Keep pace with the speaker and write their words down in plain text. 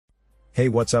Hey,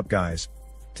 what's up guys?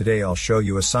 Today I'll show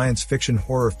you a science fiction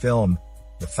horror film,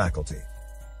 The Faculty.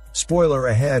 Spoiler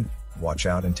ahead, watch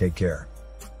out and take care.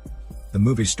 The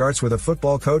movie starts with a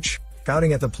football coach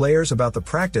shouting at the players about the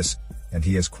practice, and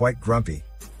he is quite grumpy.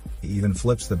 He even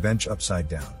flips the bench upside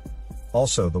down.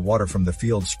 Also, the water from the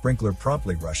field sprinkler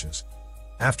promptly rushes.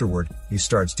 Afterward, he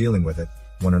starts dealing with it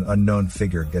when an unknown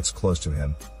figure gets close to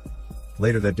him.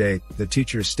 Later that day, the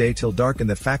teachers stay till dark in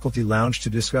the faculty lounge to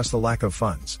discuss the lack of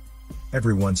funds.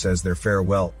 Everyone says their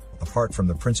farewell, apart from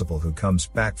the principal who comes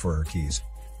back for her keys.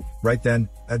 Right then,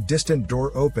 a distant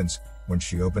door opens, when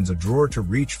she opens a drawer to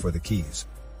reach for the keys.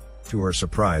 To her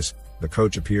surprise, the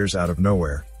coach appears out of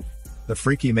nowhere. The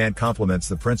freaky man compliments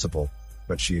the principal,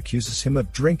 but she accuses him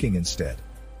of drinking instead.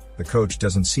 The coach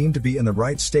doesn't seem to be in the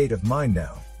right state of mind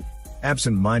now.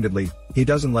 Absent-mindedly, he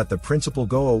doesn't let the principal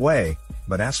go away,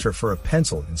 but asks her for a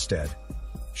pencil instead.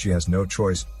 She has no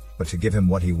choice but to give him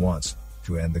what he wants,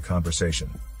 to end the conversation.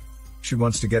 She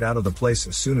wants to get out of the place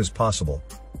as soon as possible.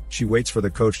 She waits for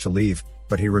the coach to leave,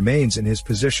 but he remains in his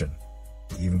position.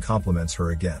 He even compliments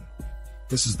her again.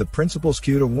 This is the principal's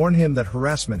cue to warn him that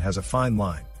harassment has a fine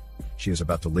line. She is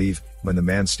about to leave, when the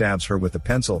man stabs her with the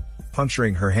pencil,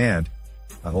 puncturing her hand.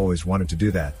 "I've always wanted to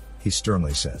do that," he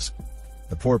sternly says.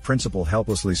 The poor principal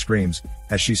helplessly screams,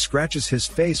 as she scratches his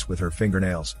face with her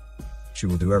fingernails. She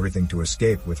will do everything to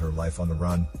escape with her life on the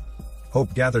run.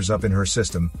 Hope gathers up in her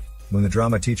system, when the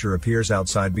drama teacher appears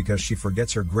outside because she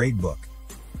forgets her grade book.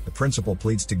 The principal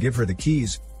pleads to give her the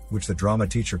keys, which the drama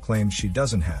teacher claims she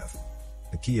doesn't have.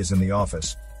 The key is in the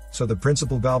office, so the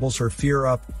principal gobbles her fear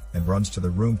up, and runs to the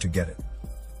room to get it.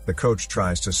 The coach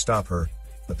tries to stop her,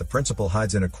 but the principal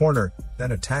hides in a corner,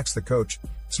 then attacks the coach,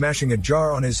 smashing a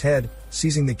jar on his head,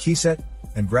 seizing the key set,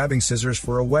 and grabbing scissors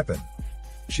for a weapon.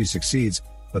 She succeeds,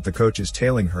 but the coach is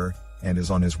tailing her, and is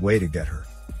on his way to get her.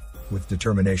 With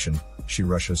determination, she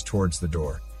rushes towards the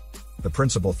door. The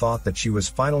principal thought that she was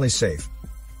finally safe.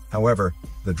 However,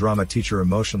 the drama teacher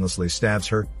emotionlessly stabs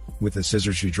her, with the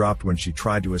scissors she dropped when she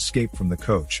tried to escape from the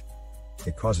coach.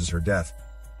 It causes her death.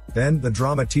 Then the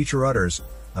drama teacher utters,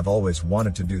 "I've always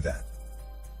wanted to do that."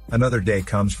 Another day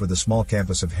comes for the small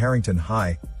campus of Harrington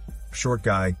High. Short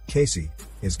guy, Casey,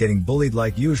 is getting bullied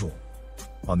like usual.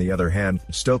 On the other hand,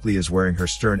 Stokely is wearing her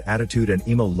stern attitude and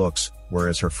emo looks,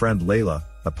 whereas her friend Layla,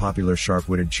 a popular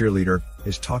sharp-witted cheerleader,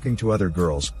 is talking to other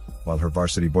girls, while her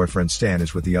varsity boyfriend Stan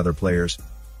is with the other players.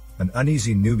 An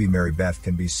uneasy newbie Mary Beth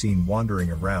can be seen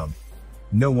wandering around.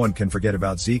 No one can forget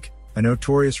about Zeke, a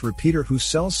notorious repeater who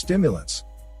sells stimulants.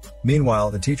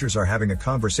 Meanwhile, the teachers are having a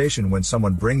conversation when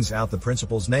someone brings out the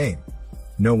principal's name.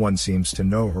 No one seems to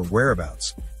know her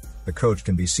whereabouts. The coach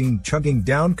can be seen chugging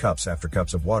down cups after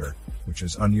cups of water, which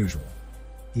is unusual.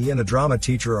 He and the drama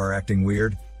teacher are acting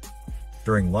weird.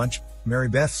 During lunch, Mary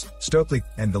Beth, Stokely,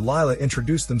 and Delilah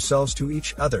introduce themselves to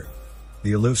each other.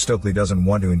 The aloof Stokely doesn't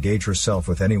want to engage herself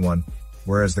with anyone,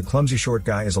 whereas the clumsy short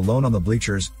guy is alone on the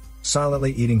bleachers,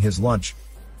 silently eating his lunch.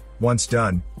 Once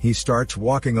done, he starts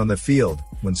walking on the field,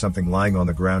 when something lying on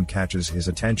the ground catches his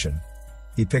attention.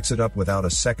 He picks it up without a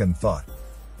second thought.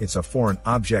 It's a foreign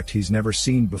object he's never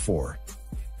seen before.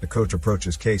 The coach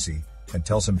approaches Casey, and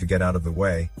tells him to get out of the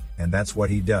way, and that's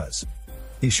what he does.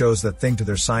 He shows that thing to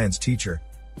their science teacher.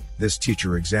 This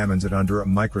teacher examines it under a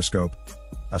microscope.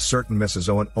 A certain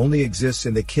mesozoan only exists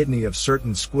in the kidney of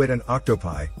certain squid and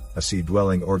octopi, a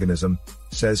sea-dwelling organism,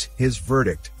 says his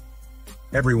verdict.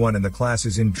 Everyone in the class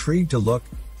is intrigued to look,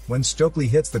 when Stokely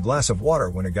hits the glass of water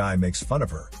when a guy makes fun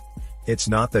of her. It's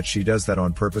not that she does that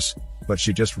on purpose, but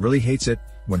she just really hates it,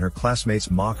 when her classmates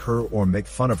mock her or make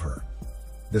fun of her.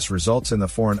 This results in the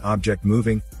foreign object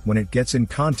moving, when it gets in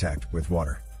contact with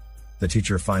water. The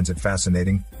teacher finds it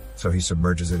fascinating, so he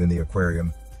submerges it in the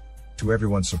aquarium. To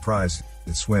everyone's surprise,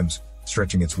 it swims,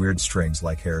 stretching its weird strings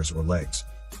like hairs or legs.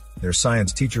 Their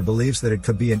science teacher believes that it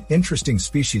could be an interesting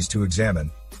species to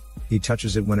examine. He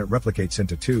touches it when it replicates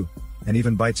into two, and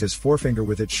even bites his forefinger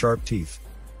with its sharp teeth.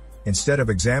 Instead of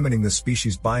examining the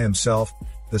species by himself,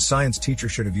 the science teacher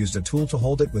should have used a tool to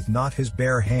hold it with not his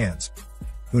bare hands.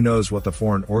 Who knows what the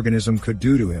foreign organism could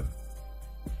do to him?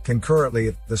 Concurrently,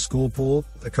 at the school pool,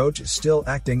 the coach is still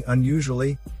acting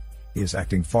unusually. He is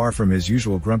acting far from his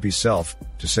usual grumpy self,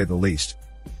 to say the least.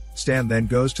 Stan then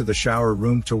goes to the shower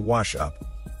room to wash up.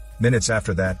 Minutes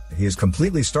after that, he is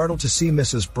completely startled to see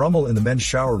Mrs. Brummel in the men's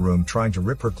shower room trying to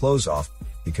rip her clothes off,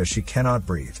 because she cannot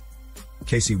breathe.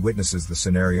 Casey witnesses the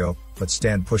scenario, but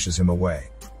Stan pushes him away.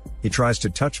 He tries to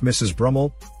touch Mrs.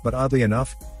 Brummel, but oddly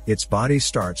enough, its body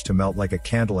starts to melt like a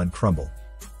candle and crumble.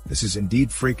 This is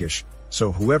indeed freakish,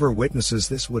 so whoever witnesses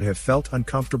this would have felt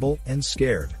uncomfortable and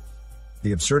scared.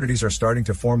 The absurdities are starting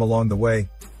to form along the way.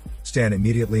 Stan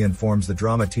immediately informs the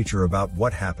drama teacher about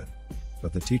what happened.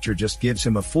 But the teacher just gives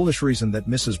him a foolish reason that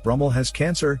Mrs. Brummel has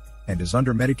cancer and is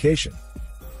under medication.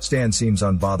 Stan seems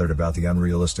unbothered about the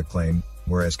unrealistic claim,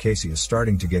 whereas Casey is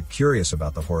starting to get curious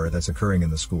about the horror that's occurring in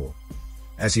the school.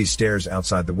 As he stares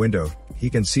outside the window, he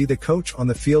can see the coach on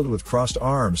the field with crossed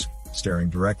arms, staring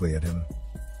directly at him.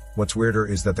 What's weirder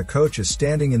is that the coach is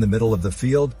standing in the middle of the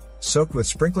field, soaked with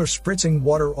sprinklers spritzing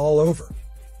water all over.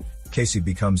 Casey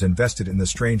becomes invested in the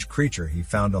strange creature he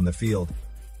found on the field.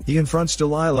 He confronts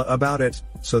Delilah about it,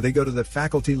 so they go to the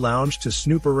faculty lounge to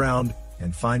snoop around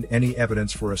and find any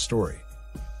evidence for a story.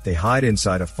 They hide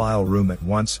inside a file room at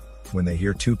once, when they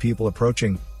hear two people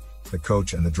approaching. The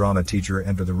coach and the drama teacher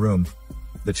enter the room.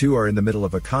 The two are in the middle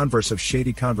of a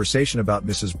shady conversation about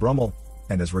Mrs. Brummel,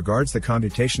 and as regards the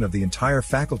commutation of the entire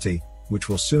faculty, which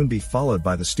will soon be followed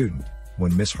by the student,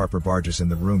 when Miss Harper barges in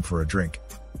the room for a drink.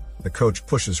 The coach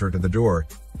pushes her to the door,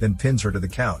 then pins her to the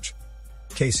couch.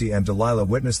 Casey and Delilah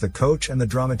witness the coach and the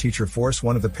drama teacher force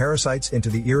one of the parasites into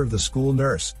the ear of the school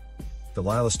nurse.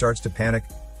 Delilah starts to panic,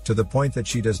 to the point that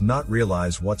she does not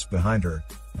realize what's behind her,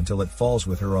 until it falls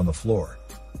with her on the floor.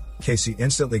 Casey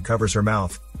instantly covers her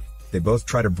mouth. They both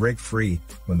try to break free,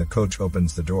 when the coach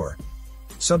opens the door.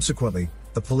 Subsequently,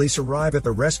 the police arrive at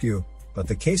the rescue, but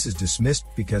the case is dismissed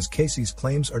because Casey's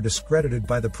claims are discredited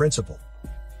by the principal.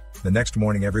 The next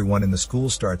morning everyone in the school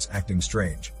starts acting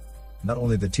strange. Not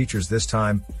only the teachers this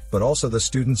time, but also the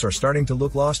students are starting to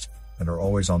look lost, and are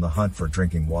always on the hunt for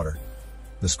drinking water.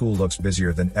 The school looks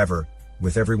busier than ever,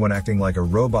 with everyone acting like a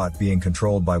robot being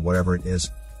controlled by whatever it is.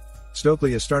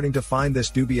 Stokely is starting to find this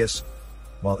dubious.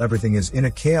 While everything is in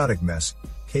a chaotic mess,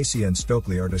 Casey and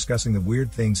Stokely are discussing the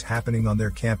weird things happening on their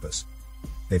campus.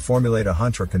 They formulate a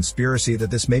hunch or conspiracy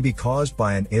that this may be caused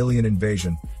by an alien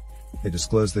invasion. They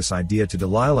disclose this idea to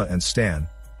Delilah and Stan,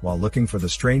 while looking for the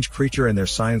strange creature in their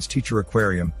science teacher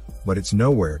aquarium, but it's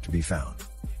nowhere to be found.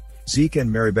 Zeke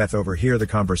and Mary Beth overhear the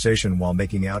conversation while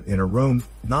making out in a room,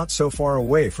 not so far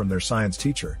away from their science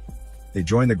teacher. They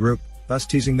join the group, thus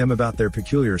teasing them about their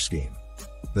peculiar scheme.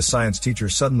 The science teacher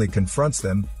suddenly confronts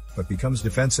them, but becomes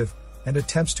defensive, and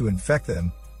attempts to infect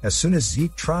them, as soon as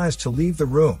Zeke tries to leave the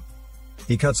room.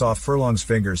 He cuts off Furlong's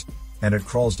fingers, and it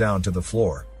crawls down to the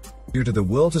floor. Due to the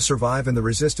will to survive and the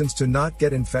resistance to not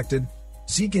get infected,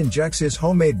 Zeke injects his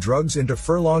homemade drugs into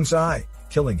Furlong's eye,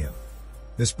 killing him.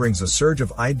 This brings a surge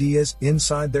of ideas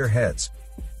inside their heads.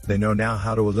 They know now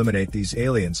how to eliminate these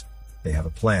aliens. They have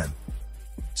a plan.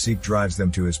 Zeke drives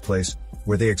them to his place,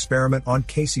 where they experiment on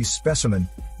Casey's specimen,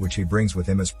 which he brings with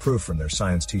him as proof from their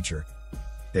science teacher.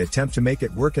 They attempt to make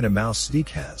it work in a mouse Zeke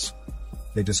has.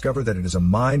 They discover that it is a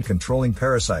mind-controlling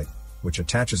parasite, which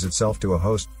attaches itself to a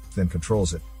host, then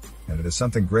controls it, and it is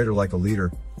something greater like a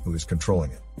leader, who is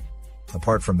controlling it.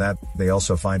 Apart from that, they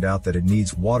also find out that it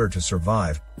needs water to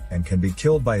survive, and can be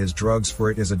killed by his drugs,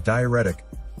 for it is a diuretic.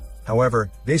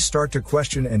 However, they start to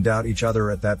question and doubt each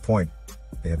other at that point.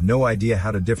 They have no idea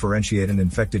how to differentiate an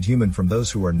infected human from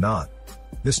those who are not.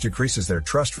 This decreases their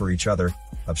trust for each other,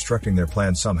 obstructing their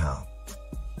plan somehow.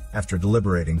 After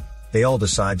deliberating, they all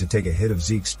decide to take a hit of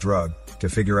Zeke's drug, to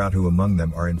figure out who among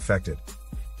them are infected.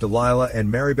 Delilah and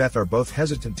Mary Beth are both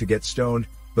hesitant to get stoned,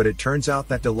 but it turns out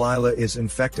that Delilah is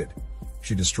infected.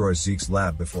 She destroys Zeke's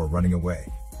lab before running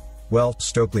away. Well,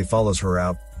 Stokely follows her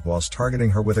out, whilst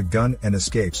targeting her with a gun, and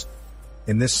escapes.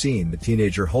 In this scene, the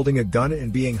teenager holding a gun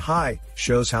and being high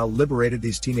shows how liberated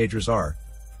these teenagers are.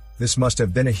 This must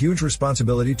have been a huge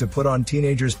responsibility to put on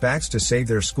teenagers' backs to save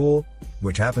their school,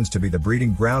 which happens to be the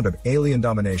breeding ground of alien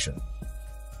domination.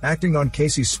 Acting on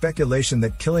Casey's speculation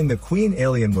that killing the queen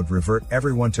alien would revert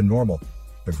everyone to normal,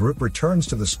 the group returns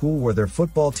to the school where their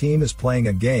football team is playing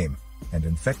a game, and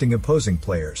infecting opposing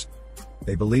players.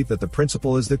 They believe that the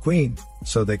principal is the queen,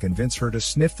 so they convince her to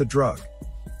sniff the drug.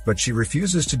 But she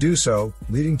refuses to do so,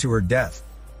 leading to her death.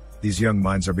 These young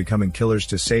minds are becoming killers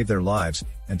to save their lives,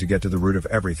 and to get to the root of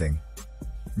everything.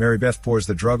 Mary Beth pours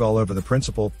the drug all over the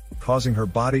principal, causing her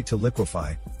body to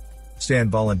liquefy. Stan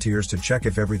volunteers to check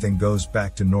if everything goes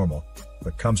back to normal,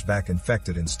 but comes back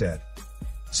infected instead.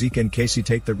 Zeke and Casey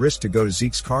take the risk to go to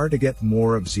Zeke's car to get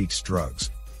more of Zeke's drugs.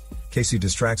 Casey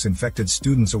distracts infected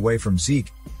students away from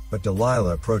Zeke, but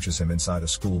Delilah approaches him inside a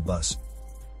school bus.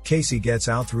 Casey gets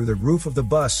out through the roof of the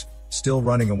bus, still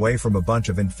running away from a bunch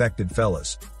of infected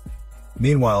fellas.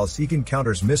 Meanwhile, Zeke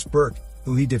encounters Miss Burke,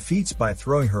 who he defeats by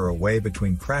throwing her away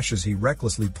between crashes he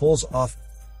recklessly pulls off.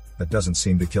 That doesn't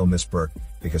seem to kill Miss Burke,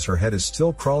 because her head is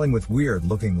still crawling with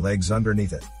weird-looking legs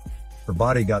underneath it. Her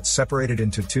body got separated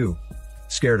into two.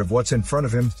 Scared of what's in front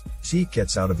of him, Zeke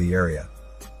gets out of the area.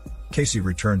 Casey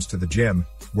returns to the gym,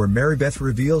 where Mary Beth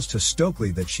reveals to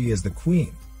Stokely that she is the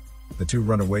queen. The two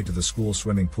run away to the school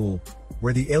swimming pool,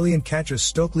 where the alien catches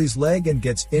Stokely's leg and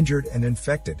gets injured and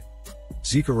infected.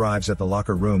 Zeke arrives at the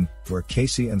locker room, where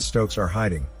Casey and Stokes are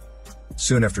hiding.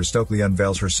 Soon after, Stokely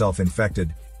unveils herself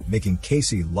infected, making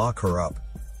Casey lock her up.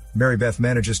 Mary Beth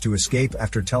manages to escape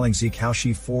after telling Zeke how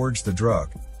she forged the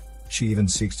drug. She even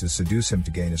seeks to seduce him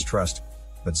to gain his trust,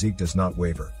 but Zeke does not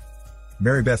waver.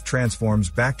 Mary Beth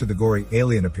transforms back to the gory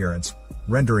alien appearance,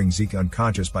 rendering Zeke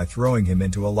unconscious by throwing him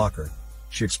into a locker.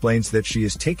 She explains that she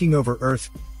is taking over Earth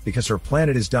because her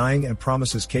planet is dying and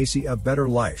promises Casey a better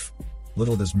life.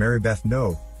 Little does Mary Beth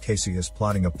know, Casey is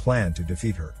plotting a plan to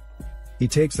defeat her. He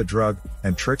takes the drug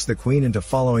and tricks the Queen into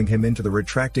following him into the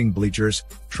retracting bleachers,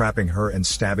 trapping her and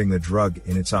stabbing the drug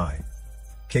in its eye.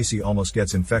 Casey almost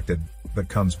gets infected, but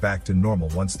comes back to normal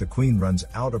once the Queen runs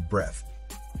out of breath.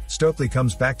 Stokely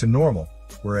comes back to normal,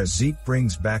 whereas Zeke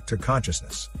brings back to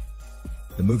consciousness.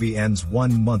 The movie ends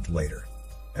 1 month later.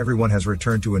 Everyone has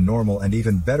returned to a normal and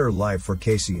even better life for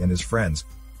Casey and his friends.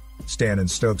 Stan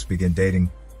and Stokes begin dating.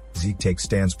 Zeke takes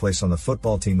Stan's place on the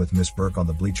football team with Miss Burke on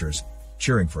the bleachers,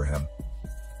 cheering for him.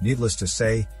 Needless to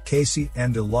say, Casey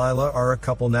and Delilah are a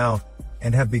couple now,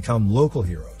 and have become local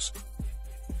heroes.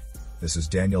 This is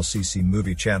Daniel CC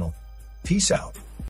Movie Channel. Peace out.